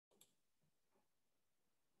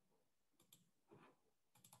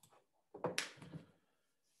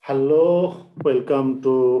Hello, welcome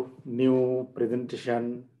to new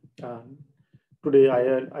presentation. Today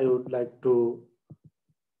I would like to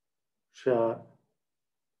share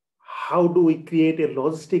how do we create a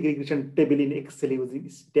logistic regression table in Excel using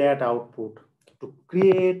stat output. To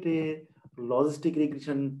create a logistic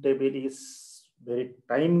regression table is very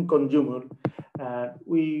time consuming.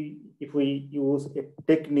 If we use a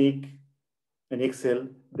technique in Excel,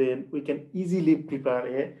 then we can easily prepare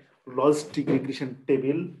a logistic regression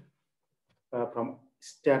table from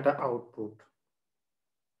Stata output.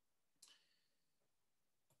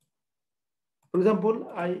 For example,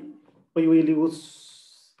 we will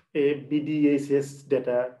use a BDSS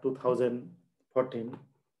data 2014,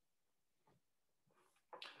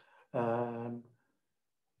 and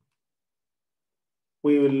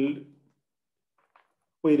we will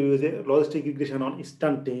use a logistic regression on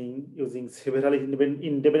stunting using several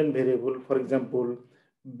independent variables. For example,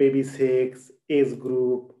 baby sex, age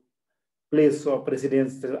group, place of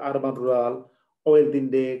residence, urban rural, wealth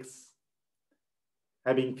index,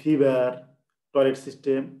 having fever, toilet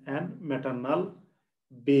system, and maternal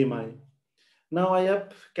BMI. Now I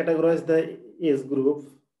have categorized the age group.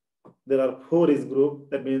 There are 4 age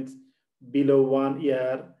group. That means below 1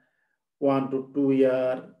 year, 1 to 2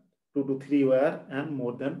 year, 2 to 3 year, and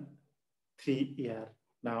more than 3 year.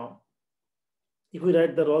 Now, if we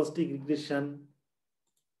write the logistic regression,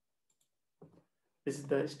 this is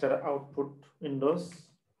the star output windows.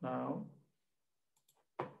 Now,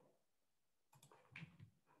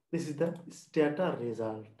 this is the Stata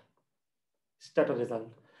result. Stata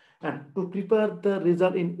result. And to prepare the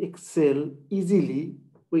result in Excel easily,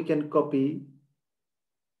 we can copy.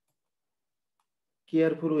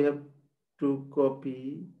 Careful, we have to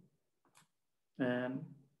copy and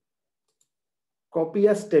copy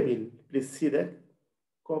as table. Please see that.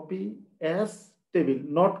 Copy as table,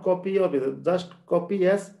 not copy of it, just copy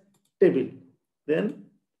as table.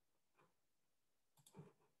 Then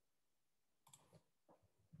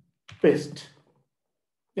paste.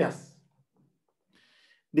 Yes.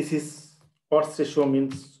 This is odds ratio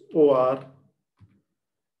means OR.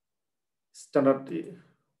 Standard, we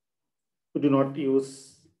do not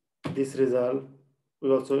use this result.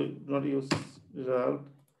 We also do not use result.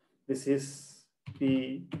 This is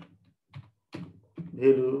P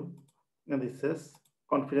value, and this is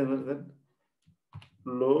confidence that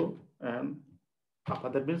low and upper.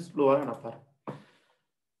 That means lower and upper.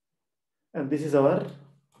 And this is our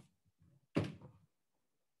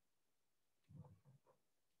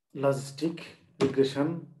logistic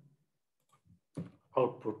regression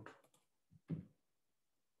output.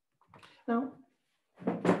 Now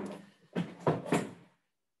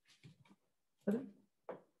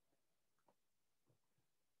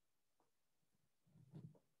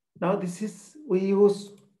this is, we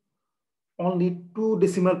use only 2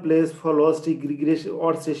 decimal place for logistic regression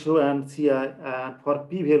odds ratio and CI, and for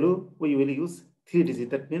P value we will use 3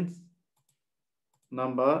 digit. That means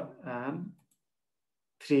number and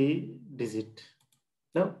 3 digit.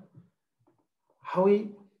 Now, how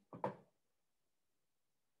we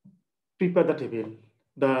prepare the table?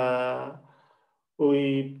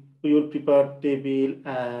 We will prepare table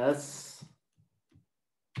as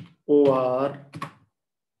OR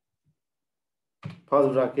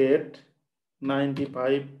first bracket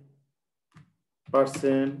 95%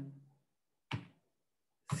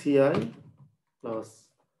 CI plus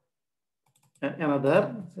and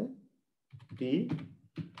another P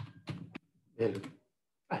value.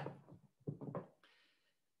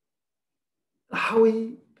 How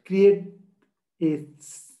we create a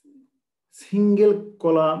single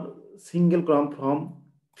column from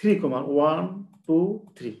 3, 1, 2,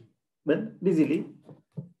 3. Then easily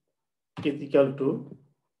is equal to,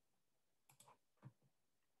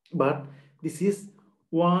 but this is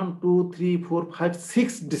 1, 2, 3, 4, 5,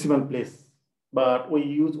 6 decimal place. But we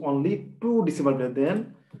use only 2 decimal place.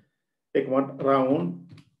 Then take one round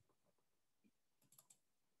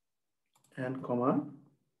and comma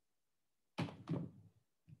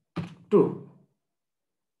 2.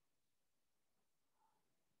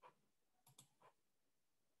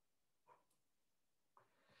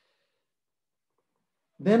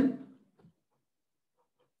 Then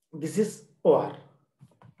this is OR.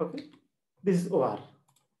 Okay, this is OR.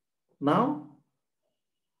 Now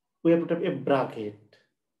we have to have a bracket.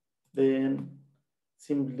 Then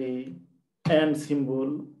simply and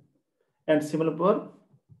symbol for,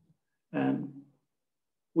 and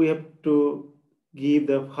we have to give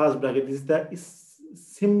the first bracket. This is the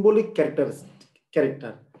symbolic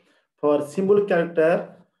character. For symbolic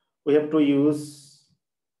character, we have to use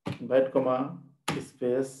byte comma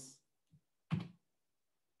space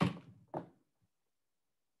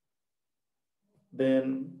then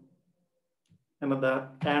another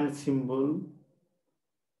and symbol,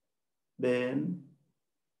 then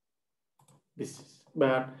this is,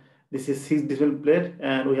 but this is 6 decimal place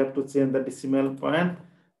and we have to change the decimal point.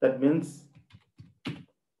 That means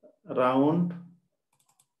round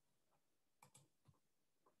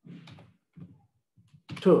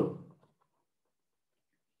to.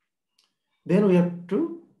 Then we have to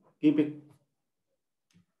give a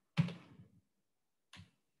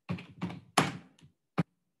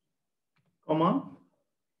comma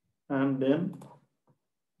and then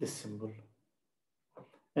this symbol,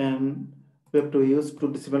 and we have to use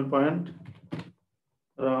 2 decimal point,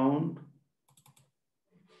 round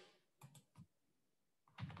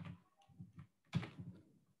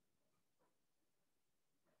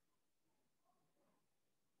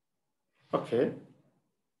okay.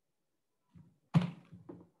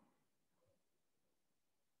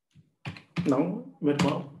 Now we're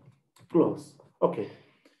going to close. Okay.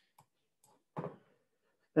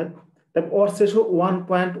 Then the odds ratio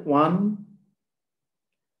 1.1,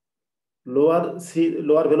 lower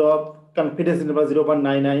value of confidence interval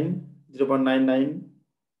 0.99, 0.99,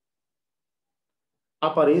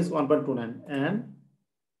 upper is 1.29, and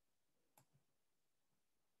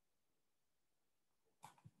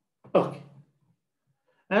okay,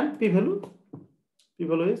 and p value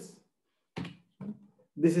is,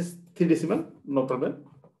 this is 3 decimal, no problem,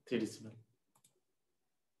 3 decimal.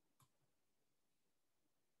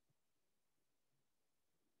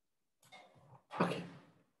 Okay.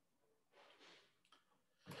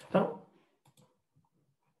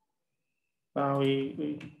 Now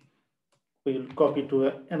we will copy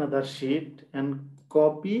to another sheet and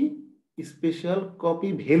copy special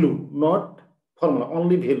copy value, not formula,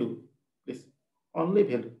 only value, please, only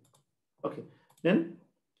value. Okay, then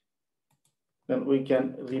we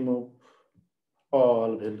can remove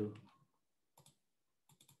all value.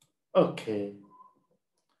 Okay,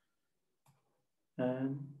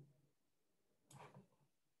 and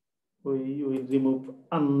we will remove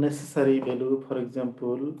unnecessary value. For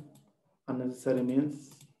example, unnecessary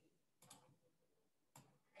means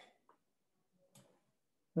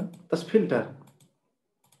just filter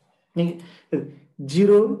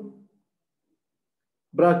 0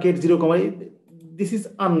 bracket 0 comma, this is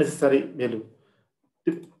unnecessary value.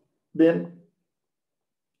 Then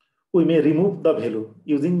we may remove the value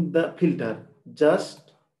using the filter.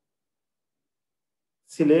 Just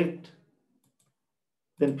select,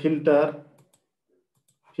 then filter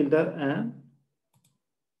and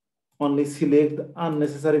only select the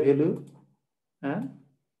unnecessary value and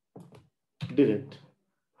delete.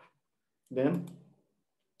 Then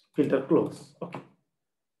filter close. Okay.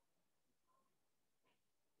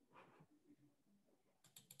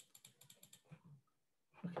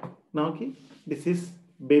 Now okay, this is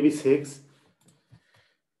baby 6.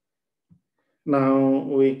 Now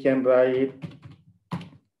we can write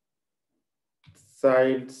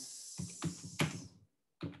sides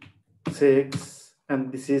 6,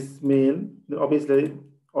 and this is male.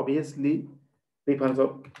 Obviously difference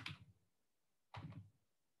of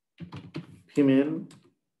female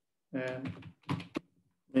and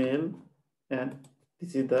male, and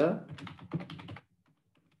this is the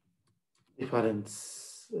reference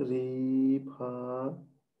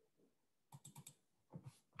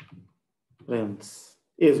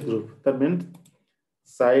age group. That means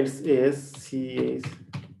sides is CA,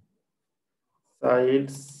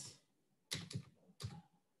 sides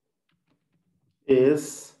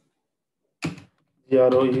is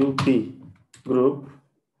GROUP group.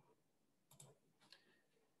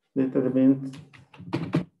 That means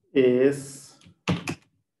is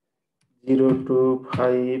 0 to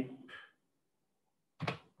 5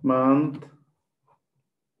 month,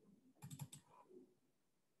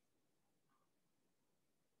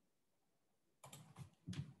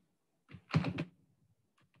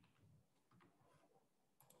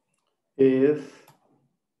 is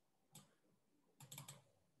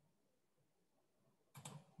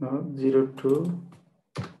now 0 to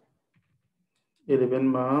 11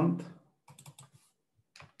 month,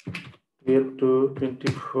 12 to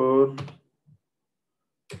 24,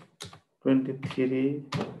 23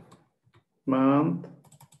 month,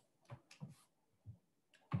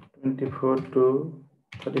 24 to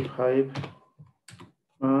 35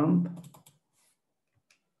 month,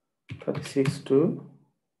 36 to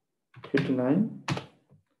 59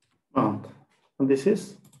 month. And this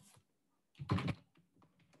is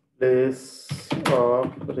place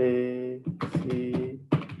of residence.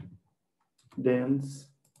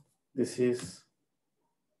 This is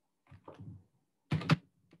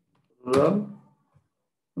rural,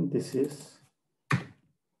 and this is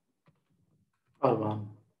urban.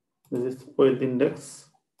 This is wealth index.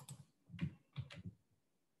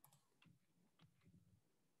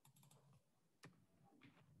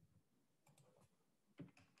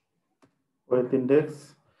 Wealth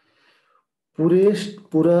index. Poorest,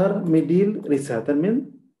 poorer, middle, richer. That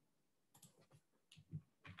means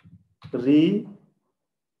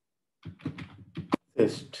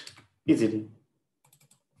richest. Easily.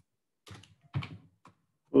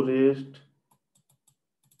 Poorest,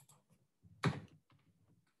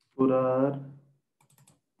 poorer,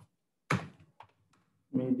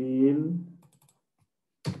 middle,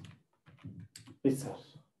 richer.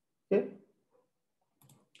 Okay.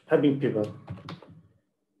 Having fever.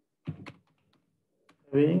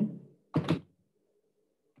 Having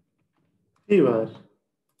fever.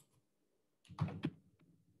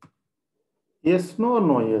 Yes, no,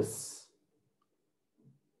 no, yes.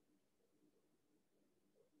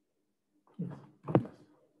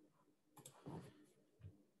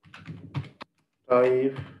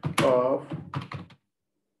 Type of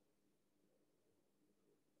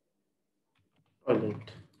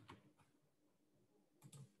toilet.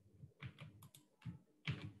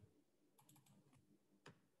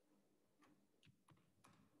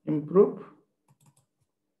 Improve,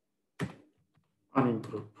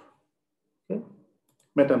 unimprove. Okay.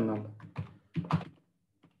 Maternal.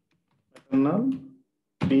 Maternal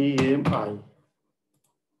BMI.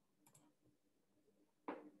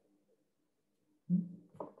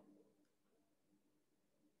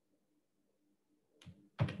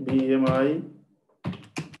 BMI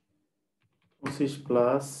 25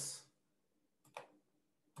 plus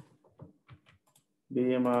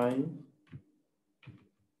BMI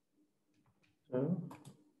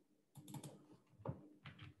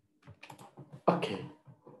okay.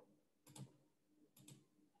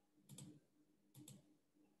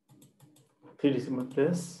 3 decimal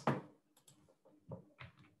place.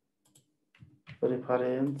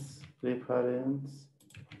 Reference.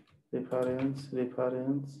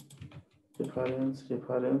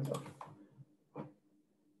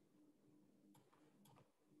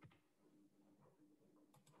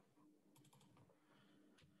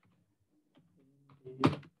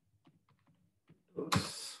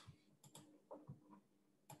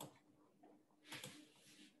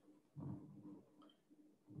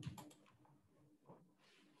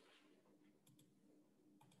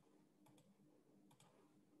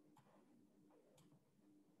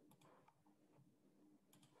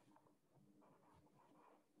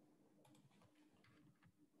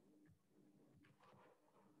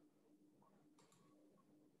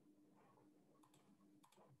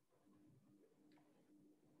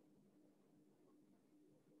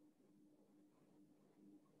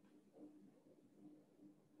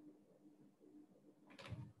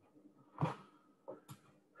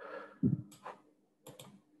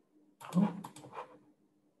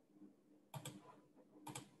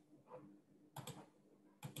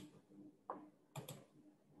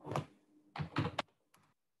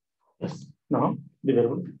 Yes. Now the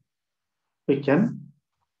variable we can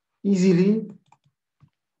easily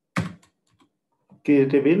create a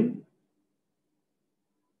table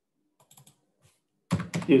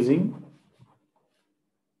using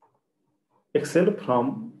Excel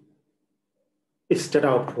from Stata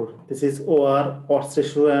output. This is OR, odds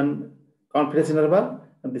ratio, and confidence interval,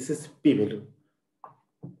 and this is p value.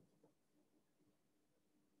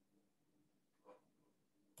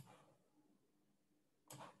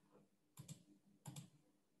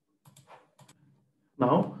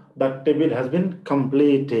 Now that table has been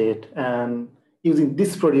completed, and using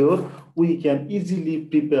this procedure, we can easily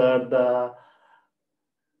prepare the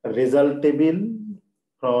result table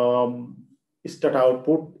from Stata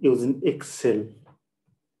output using Excel.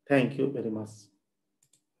 Thank you very much.